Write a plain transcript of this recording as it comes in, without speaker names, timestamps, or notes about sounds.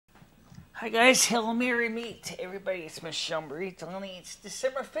Hi guys, hello, merry meet everybody. It's Miss Shumbury. It's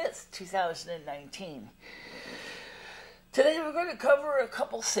December 5th, 2019. Today we're going to cover a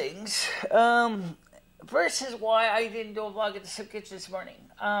couple things. First is why I didn't do a vlog at the soup kitchen this morning.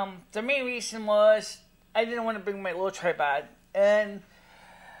 The main reason was I didn't want to bring my little tripod, and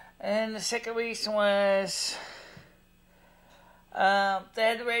the second reason was they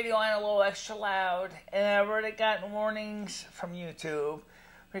had the radio on a little extra loud, and I've already gotten warnings from YouTube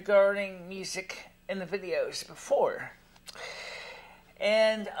regarding music in the videos before.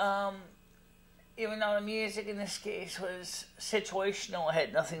 And even though the music in this case was situational, it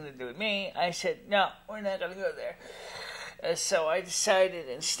had nothing to do with me, I said, no, we're not going to go there. So I decided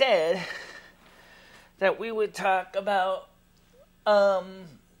instead that we would talk about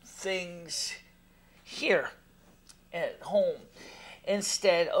things here at home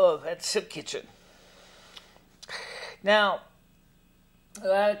instead of at the soup kitchen. Now,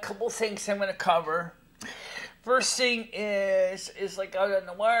 a couple things I'm going to cover. First thing is like out on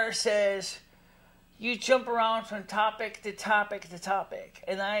the wire says, you jump around from topic to topic to topic.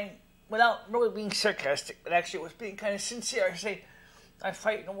 And I, without really being sarcastic, but actually was being kind of sincere, I say, I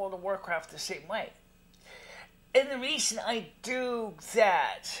fight in World of Warcraft the same way. And the reason I do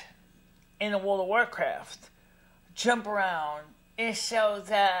that in the World of Warcraft, jump around, is so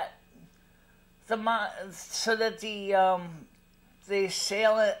that the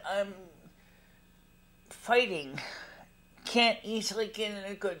assailant I'm fighting can't easily get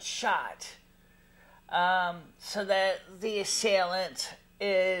in a good shot, so that the assailant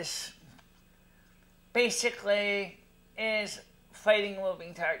is basically fighting a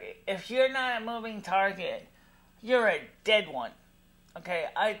moving target. If you're not a moving target, you're a dead one. Okay,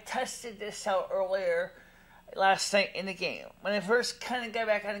 I tested this out earlier last night in the game. When I first kind of got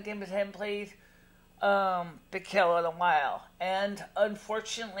back on the game, but I hadn't played big kill in a while, and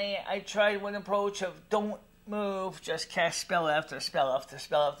unfortunately I tried one approach of don't move, just cast spell after spell after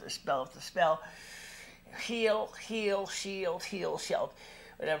spell after spell after spell, heal, heal, shield, heal, shield,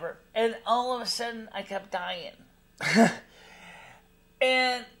 whatever, and all of a sudden I kept dying.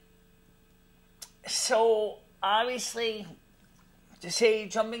 And so obviously to say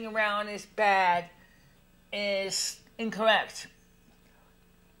jumping around is bad is incorrect.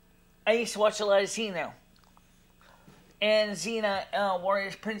 I used to watch a lot of Xena, and Xena,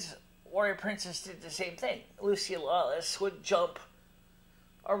 Warrior Princess did the same thing. Lucy Lawless would jump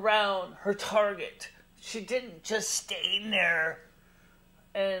around her target. She didn't just stay in there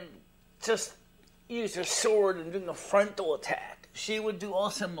and just use her sword and do a frontal attack. She would do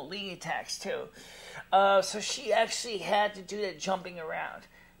also melee attacks too. So she actually had to do that jumping around.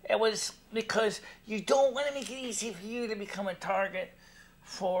 It was because you don't want to make it easy for you to become a target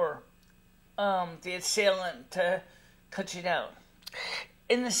for the assailant to cut you down.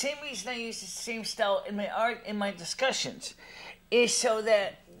 And the same reason I use the same style in my art, in my discussions, is so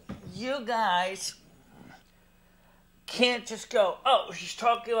that you guys can't just go, oh, she's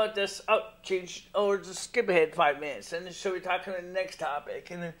talking about this, or just skip ahead 5 minutes, and then she'll be talking about the next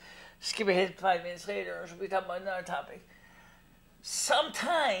topic, and then skip ahead 5 minutes later, or she'll be talking about another topic.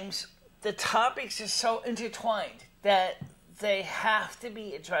 Sometimes the topics are so intertwined that they have to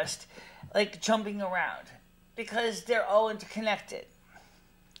be addressed, like jumping around, because they're all interconnected.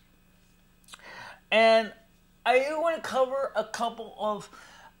 And I do want to cover a couple of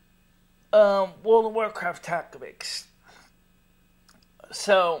World of Warcraft topics.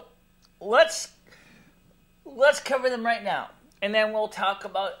 So let's cover them right now, and then we'll talk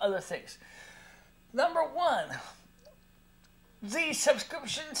about other things. Number one, the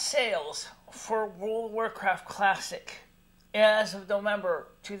subscription sales for World of Warcraft Classic as of November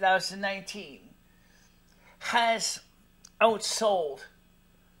 2019 has outsold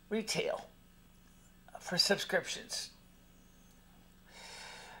retail for subscriptions.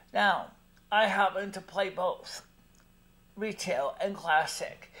 Now, I happen to play both retail and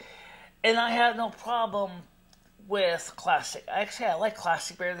Classic, and I have no problem with Classic. Actually, I like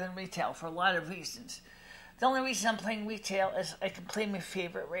Classic better than retail for a lot of reasons. The only reason I'm playing retail is I can play my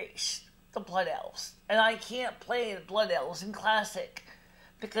favorite race, the Blood Elves. And I can't play the Blood Elves in Classic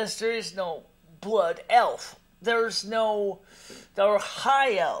because there is no Blood Elf. There are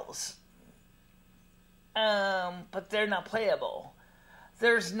High Elves, but they're not playable.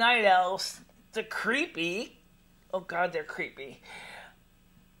 There's Night Elves. They're creepy. Oh God, they're creepy.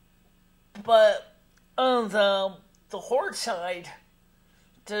 But on the Horde side,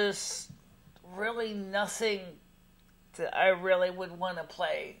 there's really nothing that I really would want to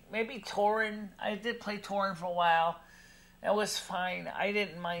play. Maybe Tauren. I did play Tauren for a while. It was fine. I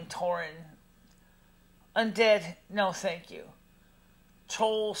didn't mind Tauren. Undead, no thank you.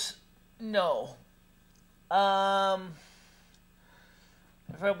 Trolls, No. I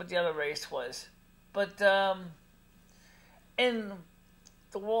forgot what the other race was. But in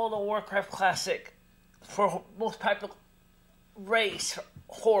the World of Warcraft Classic, for most popular race,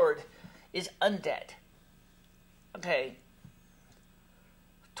 horde, is undead. Okay.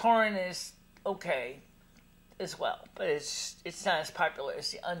 Tauren is okay as well, but it's not as popular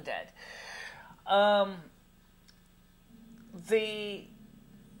as the undead.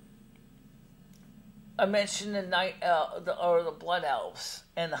 I mentioned the the blood elves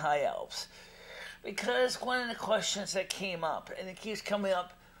and the high elves, because one of the questions that came up, and it keeps coming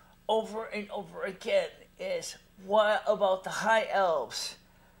up over and over again, is what about the high elves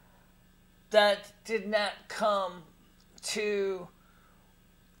that did not come to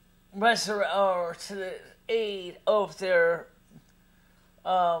resurrect or to the aid of their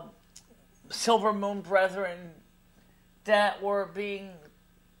Silver Moon brethren that were being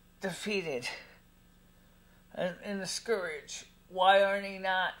defeated in the Scourge? Why are they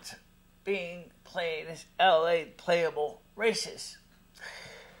not being played as LA playable races?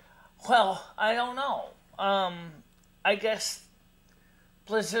 Well, I don't know. I guess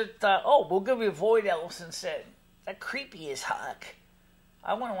Blizzard thought, oh, we'll give you Void Elves instead. That creepy as heck.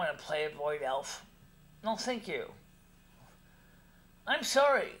 I wouldn't want to play a Void Elf. No, thank you. I'm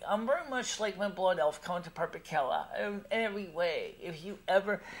sorry. I'm very much like my Blood Elf counterpart Mikella in every way. If you go,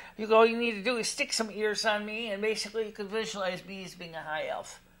 all you need to do is stick some ears on me, and basically you can visualize me as being a high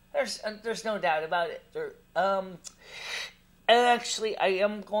elf. There's no doubt about it. And actually, I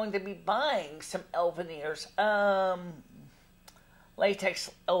am going to be buying some elven ears,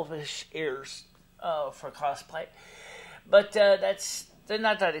 latex elvish ears, for cosplay. But they're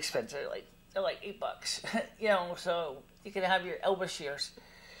not that expensive. They're like $8, So you can have your elvish ears.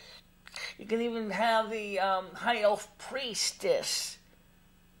 You can even have the high elf priestess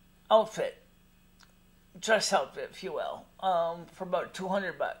outfit, dress outfit, if you will, for about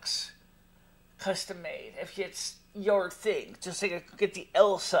 $200, custom made. If it's your thing, just like I could get the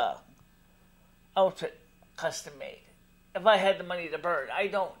Elsa outfit custom made. If I had the money to burn, I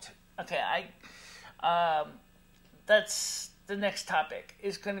don't. Okay, that's the next topic,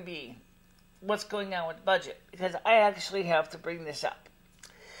 is going to be what's going on with the budget, because I actually have to bring this up.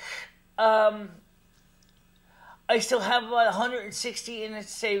 I still have about 160 in a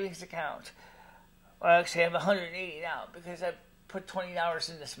savings account. Well, actually, I have 180 now because I put $20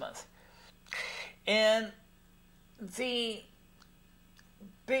 in this month. And the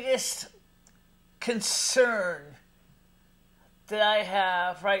biggest concern that I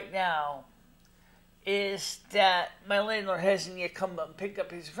have right now is that my landlord hasn't yet come up and picked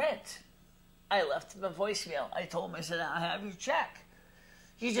up his rent. I left him a voicemail. I told him, I said, I have your check.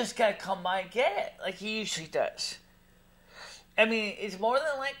 You just got to come by and get it, like he usually does. I mean, it's more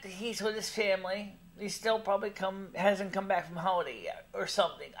than likely he's with his family. He still probably hasn't come back from holiday yet or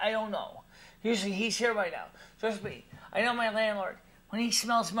something. I don't know. Usually he's here right now. Trust me, I know my landlord. When he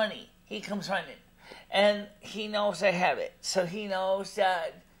smells money, he comes running. And he knows I have it. So he knows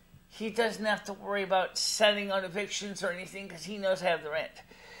that he doesn't have to worry about sending out evictions or anything, because he knows I have the rent.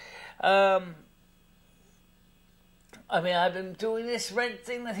 I've been doing this rent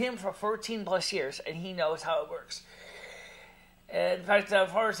thing with him for 14 plus years, and he knows how it works. And in fact,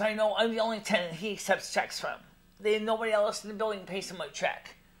 as far as I know, I'm the only tenant he accepts checks from. Nobody else in the building pays him a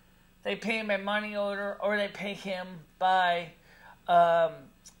check. They pay him by money order, or they pay him by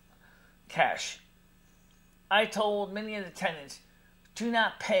cash. I told many of the tenants, do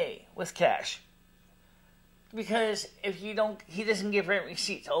not pay with cash. Because he doesn't give rent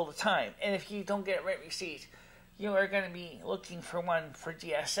receipts all the time. And if you don't get rent receipts, you are going to be looking for one for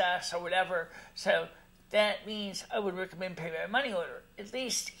DSS or whatever. So that means I would recommend pay by money order. At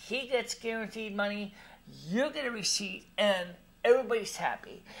least he gets guaranteed money, you get a receipt, and everybody's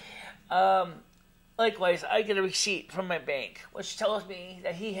happy. Likewise, I get a receipt from my bank, which tells me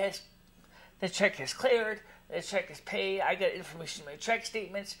that the check has cleared, the check is paid, I get information in my check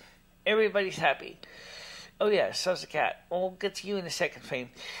statements, everybody's happy. Oh yeah, so's the cat. We'll get to you in a second, Fame.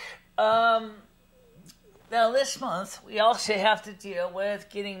 Now this month, we also have to deal with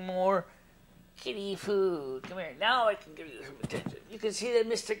getting more kitty food. Come here. Now I can give you some attention. You can see that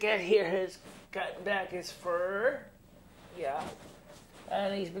Mr. Cat here has gotten back his fur. Yeah.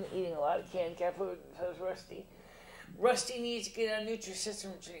 And he's been eating a lot of canned cat food, and so is Rusty. Rusty needs to get on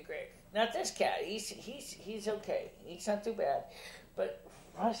Nutrisystem from Ginny Greg. Not this cat. He's okay. He's not too bad. But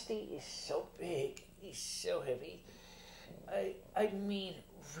Rusty is so big. He's so heavy. I mean,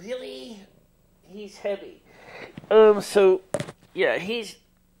 really? He's heavy. So, yeah,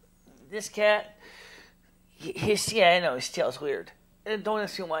 this cat, I know, his tail's weird. And don't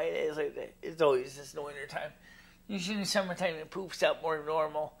ask me why it is like that. It's always just in the winter time. Usually in the summertime it poops out more than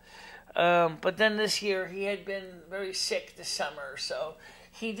normal. But then this year he had been very sick this summer, so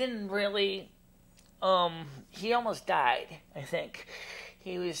he didn't really. He almost died, I think.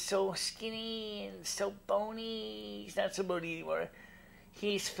 He was so skinny and so bony. He's not so bony anymore.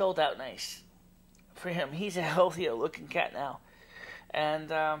 He's filled out nice for him. He's a healthier looking cat now. And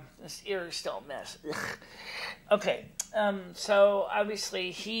this ear is still a mess. Okay, so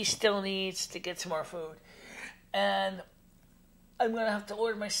obviously he still needs to get some more food. And I'm going to have to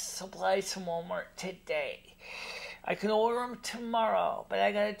order my supplies from Walmart today. I can order them tomorrow, but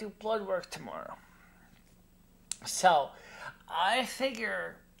I got to do blood work tomorrow. So, I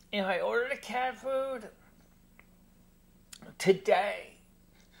figure if I order the cat food today,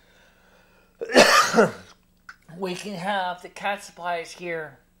 we can have the cat supplies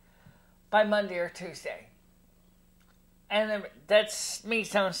here by Monday or Tuesday. And that may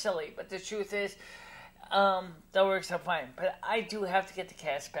sound silly, but the truth is, that works out fine. But I do have to get the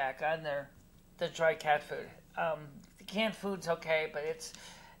cats back on the dry cat food. The canned food's okay, but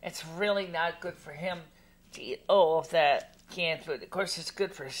it's really not good for him to eat all of that canned food. Of course, it's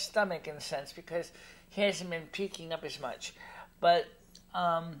good for his stomach in a sense because he hasn't been puking up as much. But,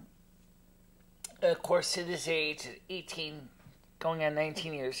 of course, at his age, 18, going on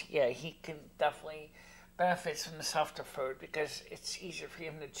 19 years, yeah, he can definitely benefits from the softer food because it's easier for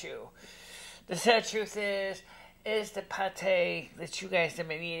him to chew. The sad truth is the pate that you guys have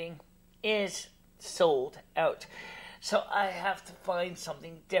been eating is sold out. So I have to find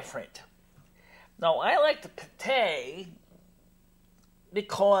something different. Now, I like the pate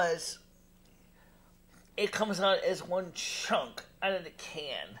because it comes out as one chunk out of the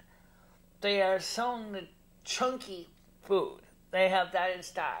can. They are selling the chunky food. They have that in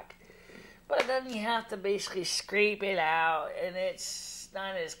stock. But then you have to basically scrape it out, and it's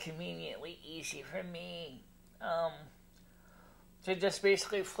not as conveniently easy for me to just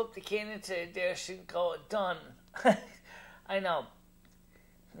basically flip the can into a dish and call it done. I know.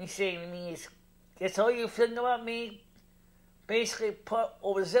 He's saying to me, "That's all you think about me? Basically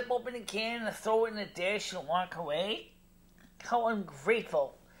zip open the can and throw it in a dish and walk away? How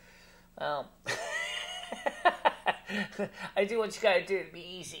ungrateful." I do what you gotta do to be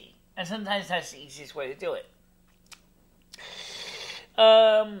easy. And sometimes that's the easiest way to do it.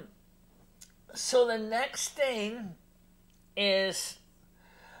 So the next thing is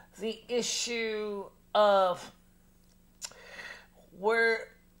the issue of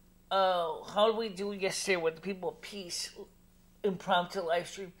how did we do yesterday with the People of Peace impromptu live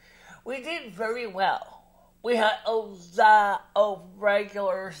stream? We did very well. We had a lot of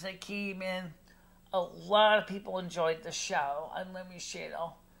regulars that came in. A lot of people enjoyed the show on Lemmy's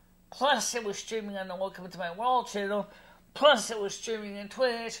channel. Plus, it was streaming on the Welcome to My World channel. Plus, it was streaming on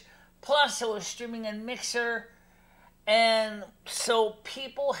Twitch. Plus, it was streaming on Mixer. And so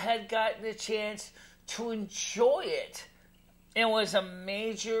people had gotten a chance to enjoy it. It was a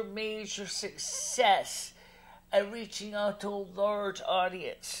major, major success at reaching out to a large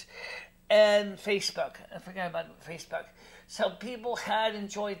audience. And Facebook. I forgot about Facebook. So people had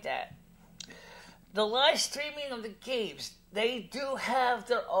enjoyed that. The live streaming of the games, they do have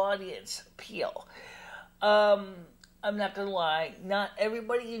their audience appeal. I'm not going to lie. Not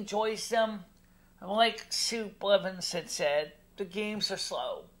everybody enjoys them. Like Sue Blevins had said, the games are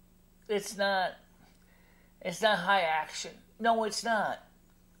slow. It's not high action. No, it's not.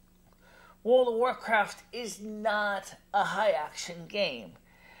 World of Warcraft is not a high action game.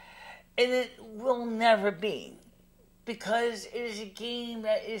 And it will never be. Because it is a game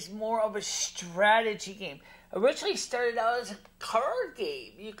that is more of a strategy game. Originally started out as a card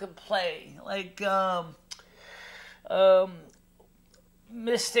game you could play. Like,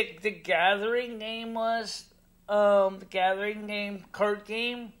 Mystic the Gathering game was. The Gathering game, card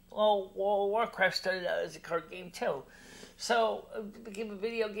game. Well, World of Warcraft started out as a card game too. So, it became a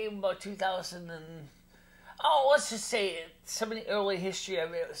video game about 2000 and... let's just say some of the early history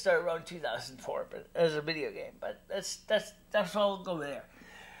of it started around 2004, but as a video game. But that's all we'll go there.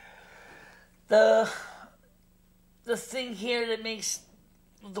 The thing here that makes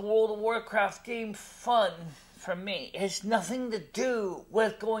the World of Warcraft game fun for me has nothing to do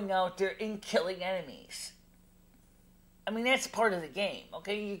with going out there and killing enemies. I mean, that's part of the game,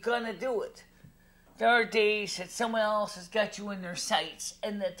 okay? You're gonna do it. There are days that someone else has got you in their sights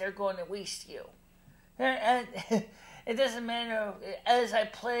and that they're going to waste you. And it doesn't matter as I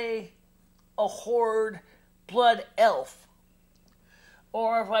play a Horde Blood Elf,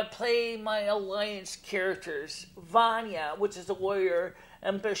 or if I play my Alliance characters, Vanya, which is a warrior,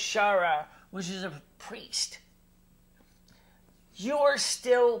 and Bashara, which is a priest. you're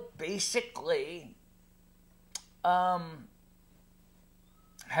still basically have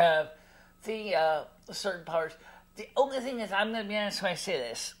the certain powers. The only thing is, I'm going to be honest when I say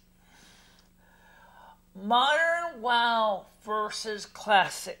this. Modern WoW versus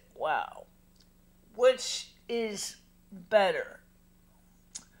classic WoW. Which is better?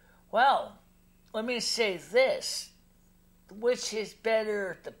 Well, let me say this. Which is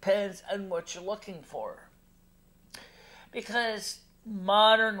better depends on what you're looking for. Because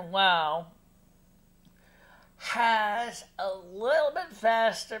modern WoW has a little bit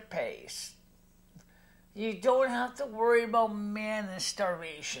faster pace. You don't have to worry about mana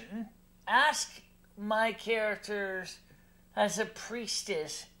starvation. Ask my characters as a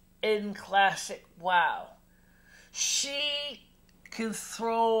priestess in classic WoW. She can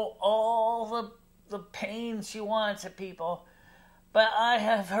throw all the pain she wants at people, but I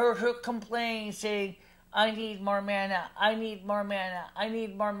have heard her complain saying, I need more mana, I need more mana, I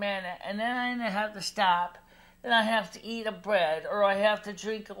need more mana, and then I have to stop, then I have to eat a bread, or I have to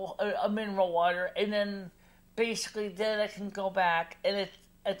drink a mineral water, and then basically then I can go back and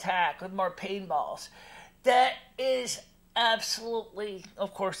attack with more paintballs. That is absolutely,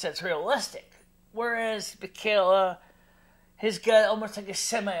 of course, that's realistic. Whereas Michaela has got almost like a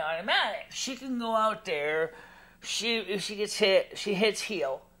semi-automatic. She can go out there, if she gets hit, she hits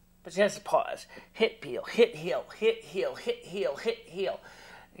heal, but she has to pause. Hit heal, hit heal, hit heal, hit heal, hit heal.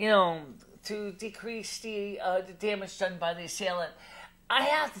 You know, to decrease the damage done by the assailant. I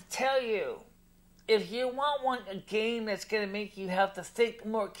have to tell you, if you want a game that's going to make you have to think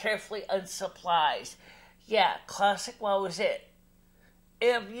more carefully on supplies, yeah, classic WoW is it.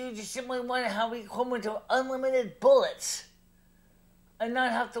 If you just simply want to have equipment of unlimited bullets and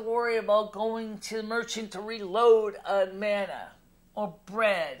not have to worry about going to the merchant to reload on mana or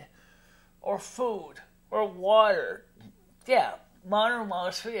bread or food or water, yeah, modern WoW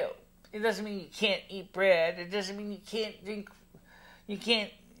is for you. It doesn't mean you can't eat bread. It doesn't mean you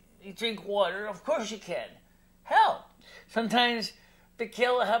can't drink water. Of course you can. Hell, sometimes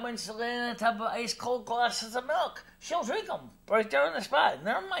Michaela happens to land on top of ice cold glasses of milk. She'll drink them right there on the spot.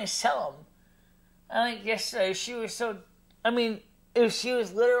 Never mind sell them. I think yesterday she was so, if she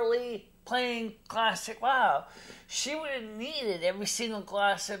was literally playing classic WoW, she would have needed every single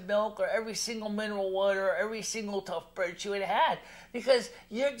glass of milk or every single mineral water or every single tough bread she would have had. Because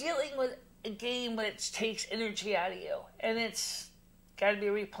you're dealing with a game that takes energy out of you. And it's got to be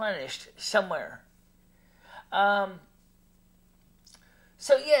replenished somewhere.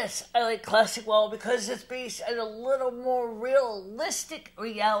 So yes, I like classic WoW because it's based on a little more realistic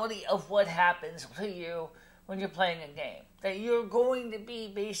reality of what happens to you when you're playing a game. That you're going to be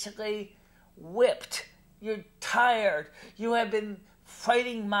basically whipped. You're tired. You have been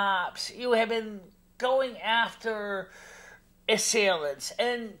fighting mobs. You have been going after assailants.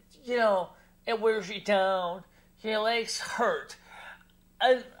 And, it wears you down. Your legs hurt.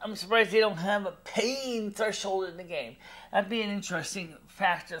 I'm surprised they don't have a pain threshold in the game. That'd be an interesting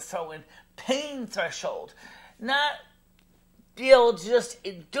factor to throw in. Pain threshold. Not be able to just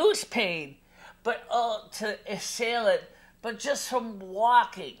induce pain, but to assail it, but just from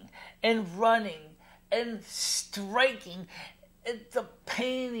walking and running and striking, the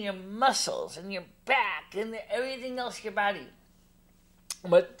pain in your muscles and your back and everything else in your body.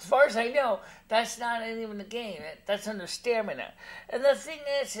 But as far as I know, that's not even the game. That's under stamina. And the thing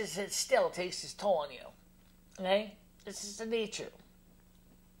is it still takes its toll on you. Okay? This is the nature.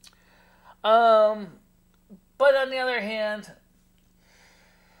 But on the other hand,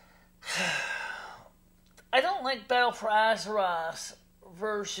 I don't like Battle for Azeroth's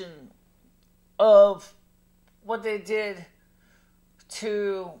version of what they did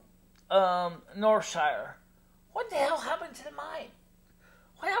to Northshire. What the hell happened to the mine?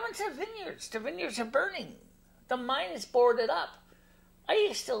 What happened to the vineyards? The vineyards are burning. The mine is boarded up. I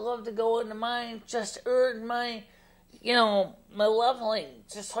used to love to go in the mine, just earn my leveling,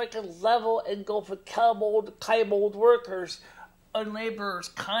 just so I could level and go for Kaibold workers and laborers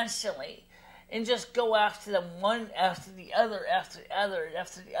constantly, and just go after them one after the other, after the other,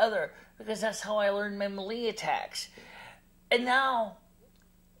 after the other, because that's how I learned my melee attacks. And now,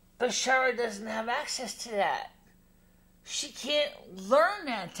 Bashara doesn't have access to that. She can't learn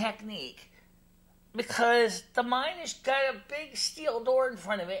that technique because the mine has got a big steel door in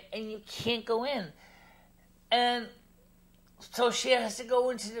front of it and you can't go in. And so she has to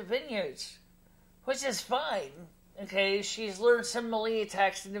go into the vineyards, which is fine. Okay, she's learned some melee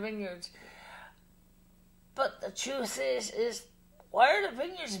attacks in the vineyards. But the truth is why are the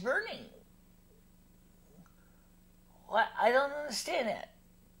vineyards burning? I don't understand that.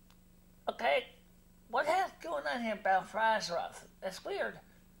 Okay? what the heck's going on here about Azeroth? That's weird.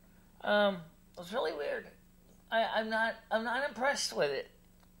 It's really weird. I'm not impressed with it.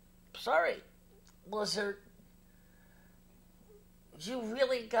 Sorry, Blizzard. You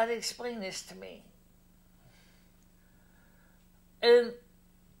really got to explain this to me. And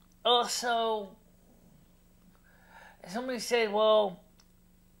also, somebody said, well,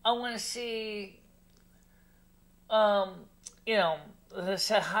 I want to see, the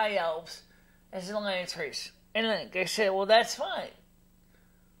high elves as an alliance race. And like I said, well, that's fine.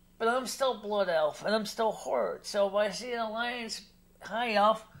 But I'm still blood elf, and I'm still horde. So if I see an alliance high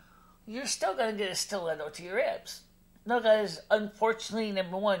elf, you're still going to get a stiletto to your ribs. No, guys, unfortunately,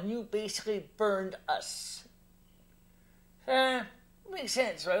 number one, you basically burned us. Makes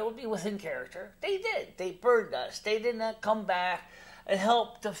sense, right? It would be within character. They did. They burned us. They did not come back and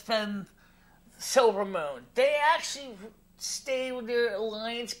help defend Silver Moon. They actually stayed with their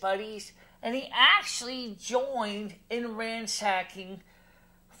alliance buddies, and he actually joined in ransacking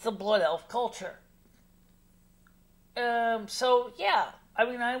the Blood Elf culture. So, yeah. I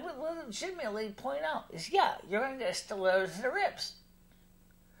mean, I would legitimately point out you're going to get a stiletto to the ribs.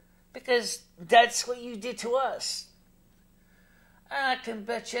 Because that's what you did to us. And I can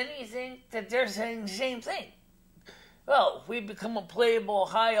bet you anything that they're saying the same thing. Well, if we become a playable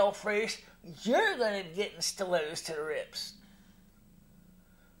high elf race, you're going to be getting stilettos to the ribs.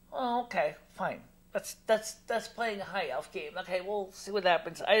 Well, okay, fine. That's playing a high elf game. Okay, we'll see what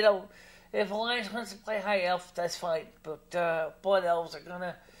happens. If Alliance wants to play high elf, that's fine. But blood elves are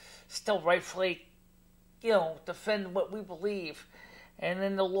gonna still rightfully, defend what we believe. And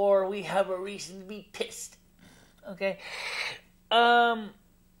in the lore, we have a reason to be pissed. Okay.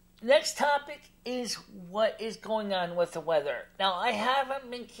 Next topic is what is going on with the weather. Now, I haven't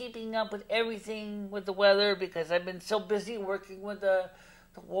been keeping up with everything with the weather because I've been so busy working with the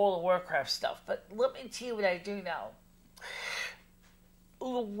World of Warcraft stuff. But let me tell you what I do now.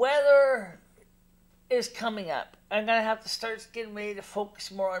 The weather is coming up. I'm going to have to start getting ready to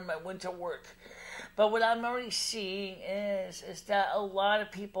focus more on my winter work. But what I'm already seeing is that a lot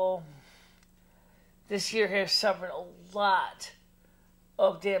of people this year have suffered a lot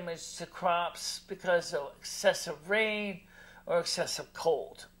of damage to crops because of excessive rain or excessive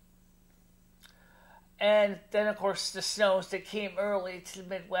cold. And then, of course, the snows that came early to the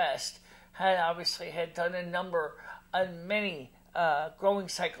Midwest had done a number on many growing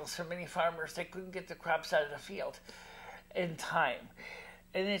cycles for many farmers. They couldn't get the crops out of the field in time.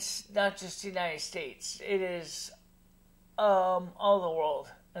 And it's not just the United States. It is all the world.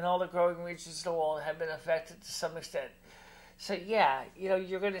 And all the growing regions of the world have been affected to some extent. So yeah,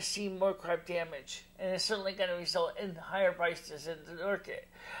 you're going to see more crop damage. And it's certainly going to result in higher prices in the market.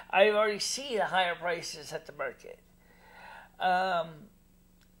 I already see the higher prices at the market.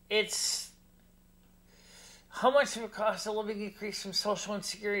 It's how much of a cost of living increase from social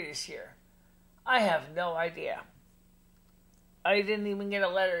insecurity this year? I have no idea. I didn't even get a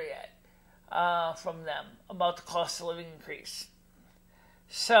letter yet from them about the cost of living increase.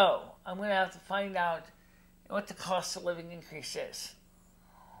 So, I'm going to have to find out what the cost of living increase is.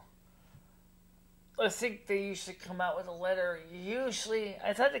 I think they usually come out with a letter.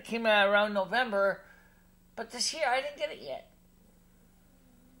 I thought it came out around November, but this year I didn't get it yet.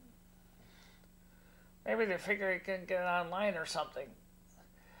 Maybe they figure you can get it online or something.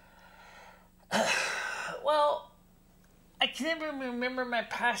 Well, I can never remember my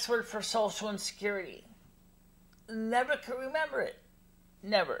password for social insecurity. Never could remember it.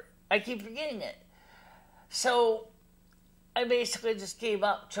 Never. I keep forgetting it. So, I basically just gave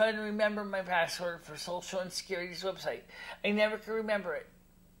up trying to remember my password for Social Insecurity's website. I never could remember it.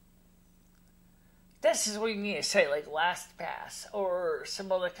 This is what you need to say, like LastPass or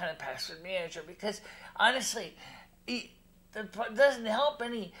some other kind of password manager, because honestly, it doesn't help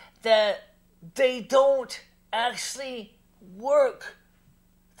any that they don't actually work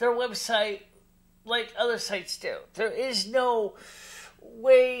their website like other sites do. There is no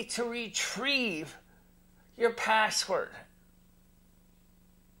way to retrieve your password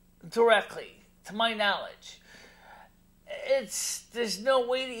directly, to my knowledge. There's no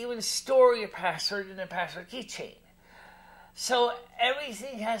way to even store your password in a password keychain. So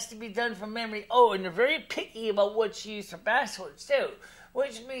everything has to be done from memory. Oh, and they're very picky about what you use for passwords too,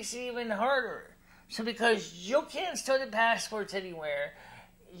 which makes it even harder. So because you can't store the passwords anywhere,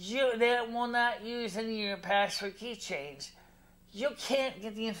 they will not use any of your password keychains, you can't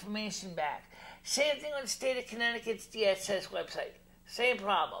get the information back. Same thing with the state of Connecticut's DSS website. Same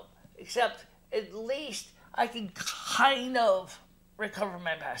problem, except at least I can kind of recover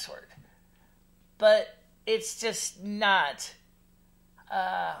my password. But it's just not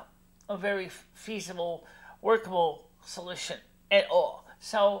a very feasible, workable solution at all.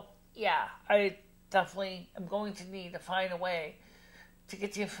 So, yeah, I definitely am going to need to find a way to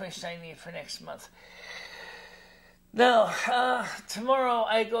get the information I need for next month. Now, tomorrow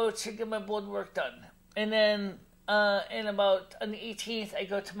I go to get my blood work done. And then on the 18th, I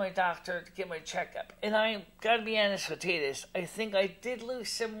go to my doctor to get my checkup. And I gotta be honest with you, I think I did lose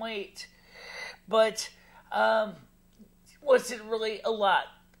some weight. But was it really a lot?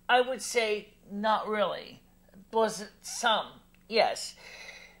 I would say not really. Was it some? Yes.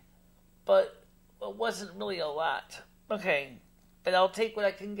 But it wasn't really a lot. Okay. But I'll take what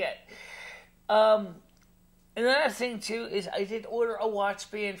I can get. Another thing, too, is I did order a watch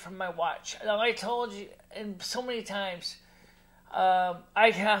band for my watch. Now, I told you and so many times,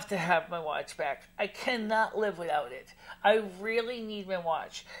 I have to have my watch back. I cannot live without it. I really need my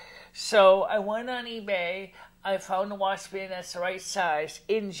watch. So I went on eBay. I found a watch band that's the right size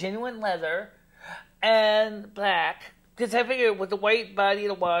in genuine leather and black. Because I figured with the white body of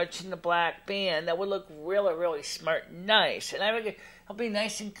the watch and the black band, that would look really, really smart and nice. And I figured it'll be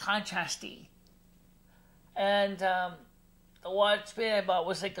nice and contrasty. And the watch band I bought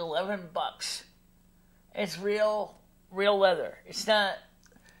was like $11. It's real leather. It's not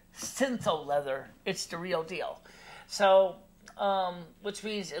syntho leather. It's the real deal. So, which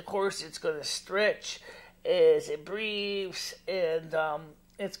means, of course, it's going to stretch as it breathes, and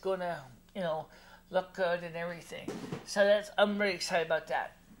it's going to, look good and everything. So I'm really excited about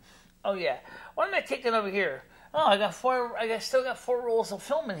that. Oh yeah, what am I taking over here? Oh, I still got 4 rolls of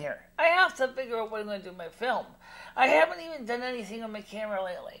film in here. I have to figure out what I'm going to do with my film. I haven't even done anything on my camera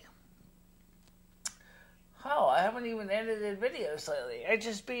lately. Oh, I haven't even edited videos lately. I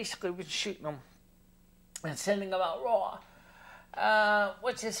just basically been shooting them and sending them out raw,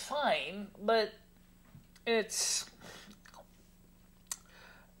 which is fine, but it's...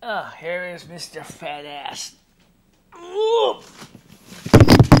 Oh, here is Mr. Fat Ass. Oh,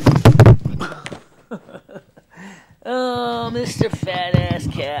 Mr. Fat Ass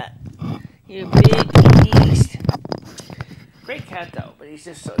Cat. You big beast. Great cat, though, but he's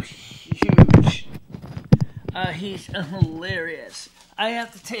just so huge. He's hilarious. I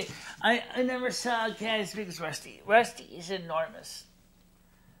have to tell you, I never saw a cat as big as Rusty. Rusty is enormous.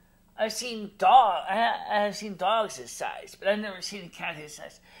 I've seen dogs his size, but I've never seen a cat his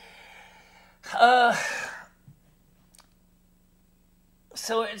size.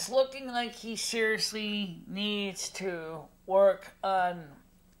 So it's looking like he seriously needs to work on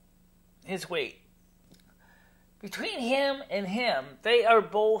his weight. Between him and him, they are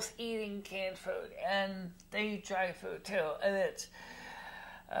both eating canned food, and they eat dry food too, and it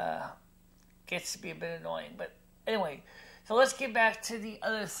gets to be a bit annoying. But anyway, so let's get back to the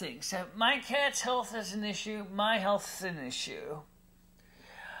other things. So my cat's health is an issue. My health is an issue.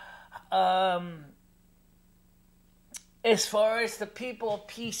 As far as the People of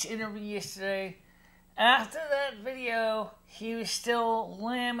Peace interview yesterday, after that video, he was still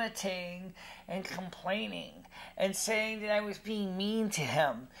lamenting and complaining and saying that I was being mean to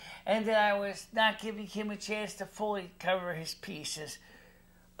him and that I was not giving him a chance to fully cover his pieces.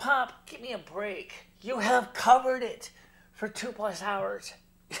 Pop, give me a break. You have covered it for 2+ hours.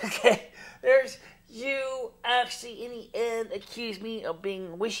 Okay? You actually, in the end, accused me of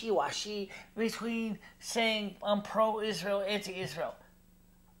being wishy-washy between saying I'm pro-Israel, anti-Israel.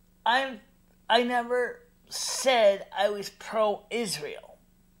 I never said I was pro-Israel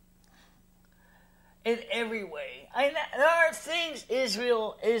in every way. There are things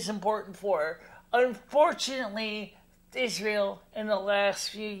Israel is important for. Unfortunately, Israel, in the last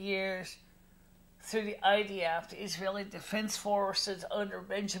few years, through the IDF, the Israeli Defense Forces under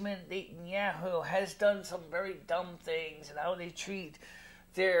Benjamin Netanyahu, has done some very dumb things in how they treat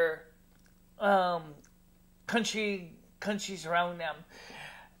their countries around them,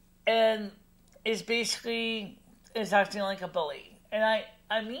 and is acting like a bully. And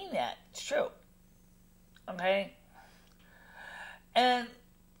I mean that. It's true. Okay? And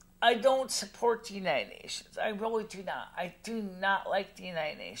I don't support the United Nations. I really do not. I do not like the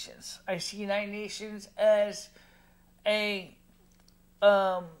United Nations. I see United Nations as I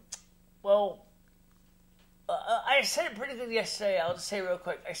said it pretty good yesterday. I'll just say it real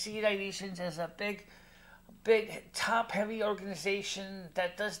quick. I see United Nations as a big, top-heavy organization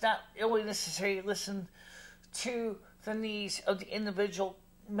that does not really necessarily listen to the needs of the individual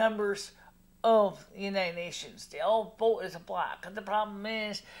members of the United Nations. They all vote as a bloc. And the problem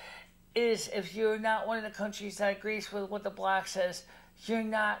is if you're not one of the countries that agrees with what the bloc says, you're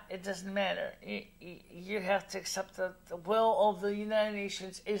not, it doesn't matter. You have to accept the will of the United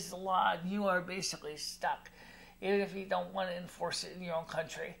Nations is the law, and you are basically stuck, even if you don't want to enforce it in your own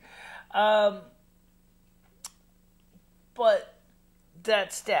country. But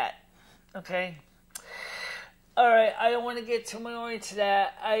that's that. Okay? Alright, I don't want to get too much into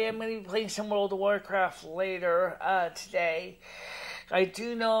that. I am going to be playing some World of Warcraft later today. I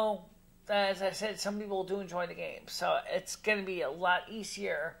do know that, as I said, some people do enjoy the game. So it's going to be a lot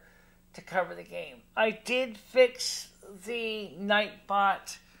easier to cover the game. I did fix the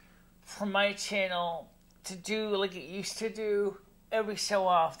Nightbot for my channel to do like it used to do every so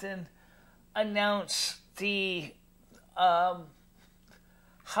often. Announce the how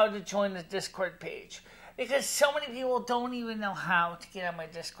to join the Discord page. Because so many people don't even know how to get on my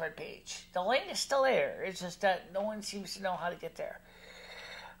Discord page. The link is still there. It's just that no one seems to know how to get there.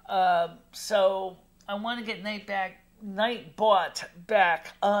 So I want to get Nightbot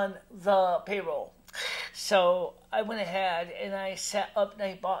back on the payroll. So I went ahead and I set up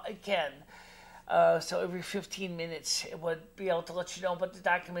Nightbot again. So every 15 minutes it would be able to let you know about the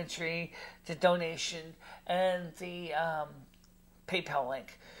documentary, the donation, and the PayPal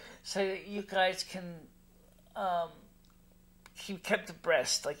link. So that you guys can keep kept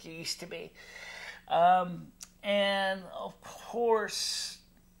abreast like you used to be. And of course,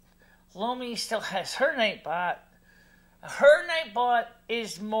 Lomi still has her Nightbot. Her Nightbot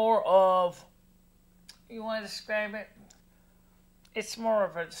is more of, you want to describe it? It's more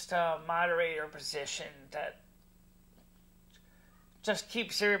of just a moderator position that just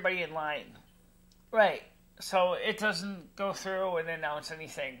keeps everybody in line. Right. So it doesn't go through and announce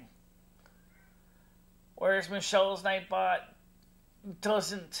anything. Whereas Michelle's Nightbot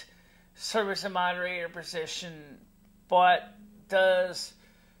doesn't serve as a moderator position, but does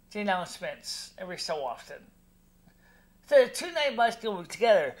the announcements every so often. So the two Nightbots can work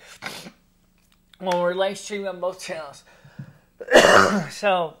together when we're live streaming on both channels.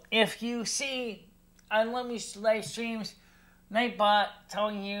 So if you see on Lummy's live streams Nightbot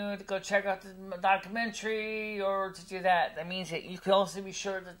telling you to go check out the documentary or to do that, that means that you can also be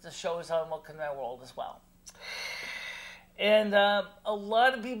sure that the show is on Welcome to My World as well. And a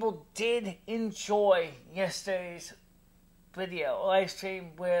lot of people did enjoy yesterday's video live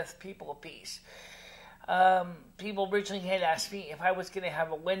stream with People of Peace. People originally had asked me if I was going to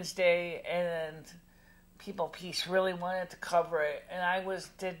have a Wednesday, and People of Peace really wanted to cover it, and I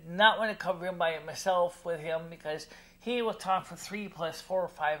did not want to cover him by myself with him because he would talk for 3 plus 4 or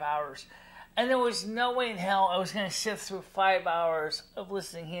 5 hours, and there was no way in hell I was going to sit through 5 hours of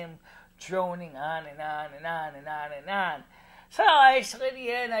listening to him droning on and on and on and on and on. So I said,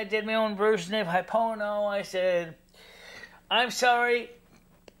 yeah, and I did my own version of Hypono. I said, I'm sorry,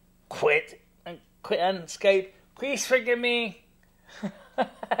 quit on Skype. Please forgive me.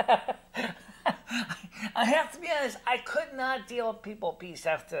 I have to be honest, I could not deal with People of Peace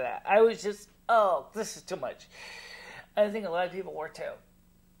after that. I was just, this is too much. I think a lot of people were too.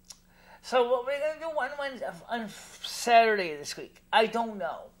 So what we're going to do on Saturday this week, I don't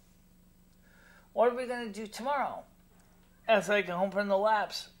know. What are we going to do tomorrow after I get home from the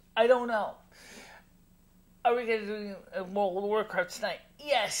labs? I don't know. Are we going to do a World of Warcraft tonight?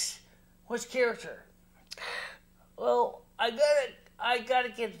 Yes. Which character? Well, I gotta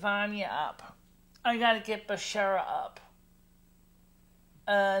get Vanya up. I gotta get Bashara up.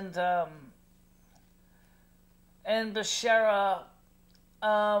 And Bashara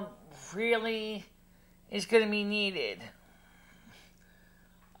really is going to be needed.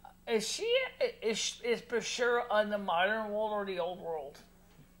 Is Bashara on the modern world or the old world?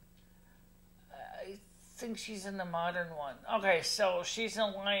 I think she's in the modern one. Okay, so she's in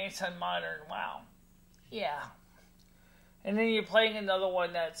Alliance on modern. Wow. Yeah. And then you're playing another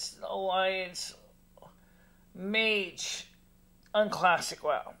one that's Alliance Mage on Classic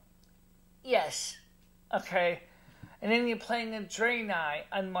WoW. Yes. Okay. And then you're playing a Draenei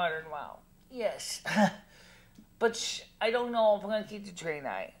on Modern WoW. Yes. But I don't know if I'm going to keep the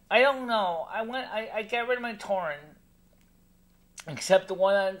Draenei. I don't know. I got rid of my Tauren. Except the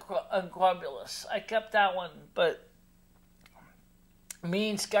one on Globulus. I kept that one, but me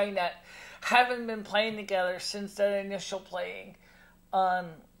and Skynet haven't been playing together since that initial playing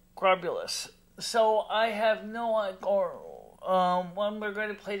on Globulus. So I have no idea when we're going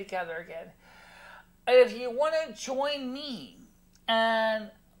to play together again. And if you want to join me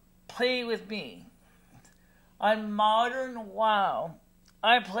and play with me on Modern WoW,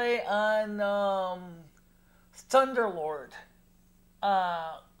 I play on Thunderlord,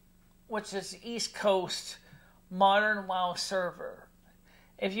 which is the East Coast Modern WoW server.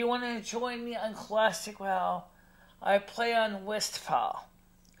 If you want to join me on Classic WoW, I play on Westfall.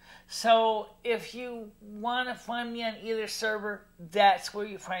 So if you want to find me on either server, that's where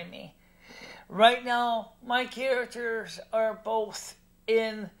you find me. Right now, my characters are both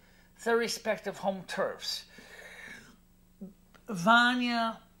in their respective home turfs.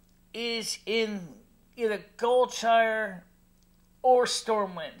 Vanya is in either Goldshire or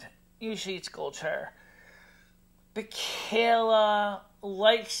Stormwind. Usually it's Goldshire. Michaela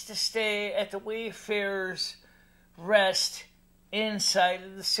likes to stay at the Wayfarer's Rest inside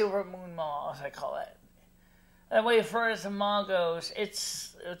of the Silver Moon Mall, as I call it. That way, as far as the mall goes,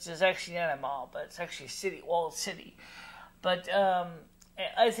 it's actually not a mall, but it's actually a city, walled city. But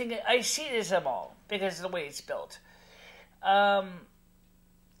I think I see it as a mall because of the way it's built.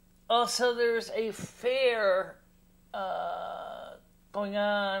 Also, there's a fair going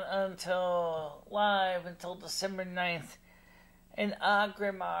on until December 9th in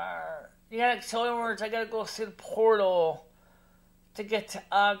Agrimar. Yeah, so in other words, I gotta go through the portal to get to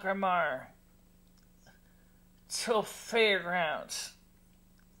Agrimar to a fairgrounds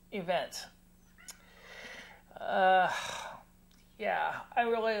event. Yeah, I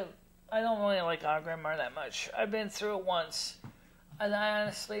don't really like Agrimar that much. I've been through it once, and I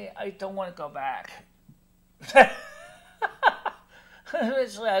don't want to go back.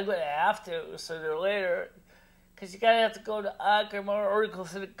 Eventually, I'm going to have to sooner or later, because you have to go to Agrimar or go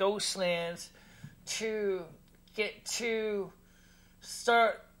to the Ghostlands to get to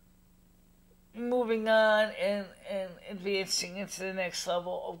start moving on and advancing into the next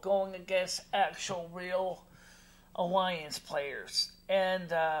level of going against actual real Alliance players.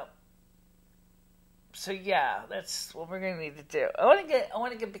 And so yeah, that's what we're gonna need to do. I want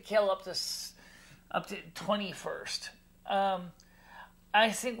to get Michaela up to 21st. I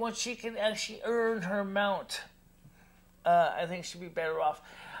think once she can actually earn her mount, I think she'd be better off.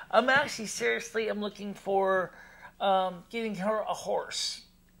 I'm looking for getting her a horse.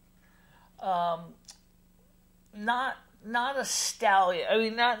 Not a stallion. I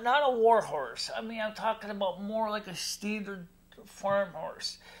mean, not a war horse. I mean, I'm talking about more like a standard farm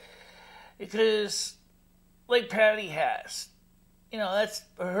horse. Because, like Patty has,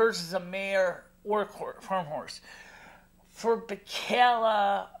 hers is a mare farm horse. For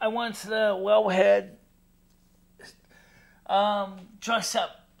Michaela, I went to the Wellhead dress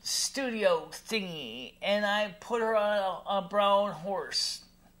up studio thingy, and I put her on a brown horse.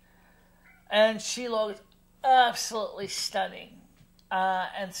 And she looked absolutely stunning.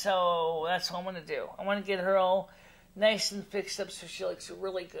 And so that's what I want to do. I want to get her all nice and fixed up so she looks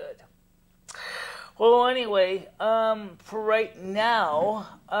really good. Well, anyway, for right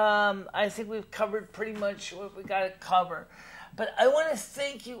now, I think we've covered pretty much what we got to cover. But I want to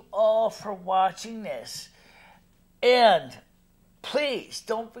thank you all for watching this. And please,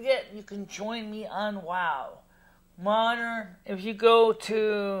 don't forget, you can join me on WoW. Modern, if you go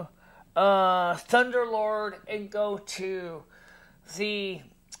to Thunderlord and go to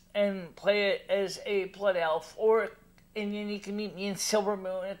and play it as a Blood Elf, and then you can meet me in Silver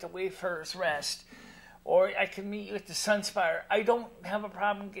Moon at the Wayfarer's Rest, or I can meet you at the Sunspire. I don't have a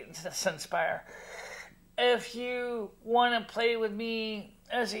problem getting to the Sunspire. If you want to play with me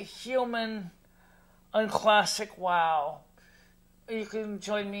as a human on Classic WoW, you can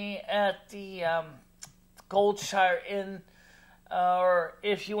join me at the Goldshire Inn, or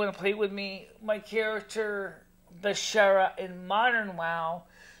if you want to play with me, my character Bashara in Modern WoW,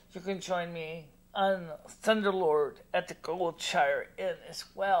 you can join me on Thunderlord at the Goldshire Inn as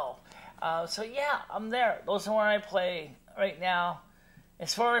well. So yeah, I'm there. Those are where I play right now.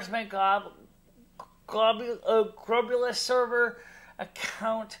 As far as my Globulus server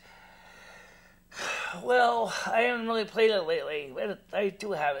account, well, I haven't really played it lately. I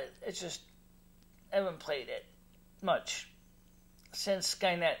do have it. It's just I haven't played it much since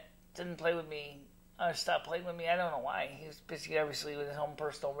Skynet didn't play with me. Stopped playing with me. I don't know why. He was busy, obviously, with his own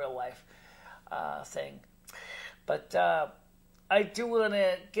personal real life thing. But I do want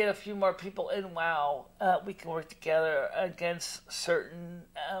to get a few more people in WoW. We can work together against certain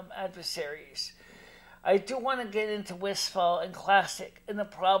adversaries. I do want to get into Wistfall and Classic. And the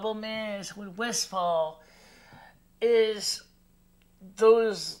problem is, with Wistfall, is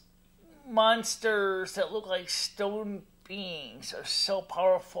those monsters that look like stone beings are so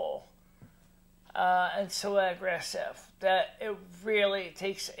powerful and so aggressive that it really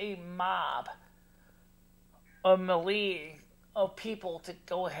takes a mob, a melee of people to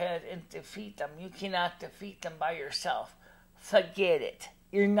go ahead and defeat them. You cannot defeat them by yourself. Forget it.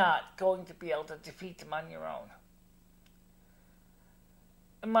 You're not going to be able to defeat them on your own.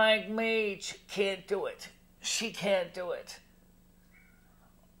 My mage can't do it. She can't do it.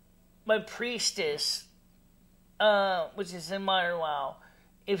 My priestess, which is in Modern WoW,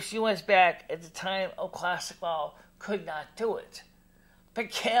 if she was back at the time of Classic WoW, could not do it.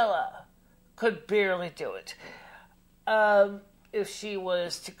 Michaela could barely do it. if she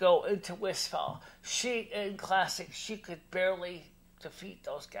was to go into Westfall. In Classic, she could barely defeat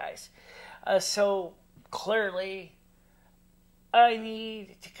those guys. So clearly, I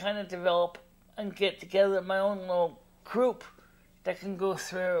need to kind of develop and get together my own little group that can go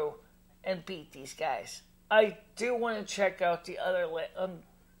through and beat these guys. I do want to check out the other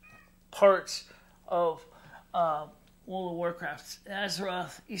parts of World of Warcraft,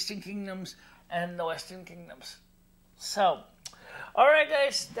 Azeroth, Eastern Kingdoms, and the Western Kingdoms. So, alright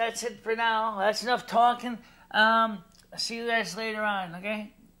guys, that's it for now. That's enough talking. See you guys later on,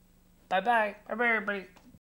 okay? Bye-bye. Bye-bye, everybody.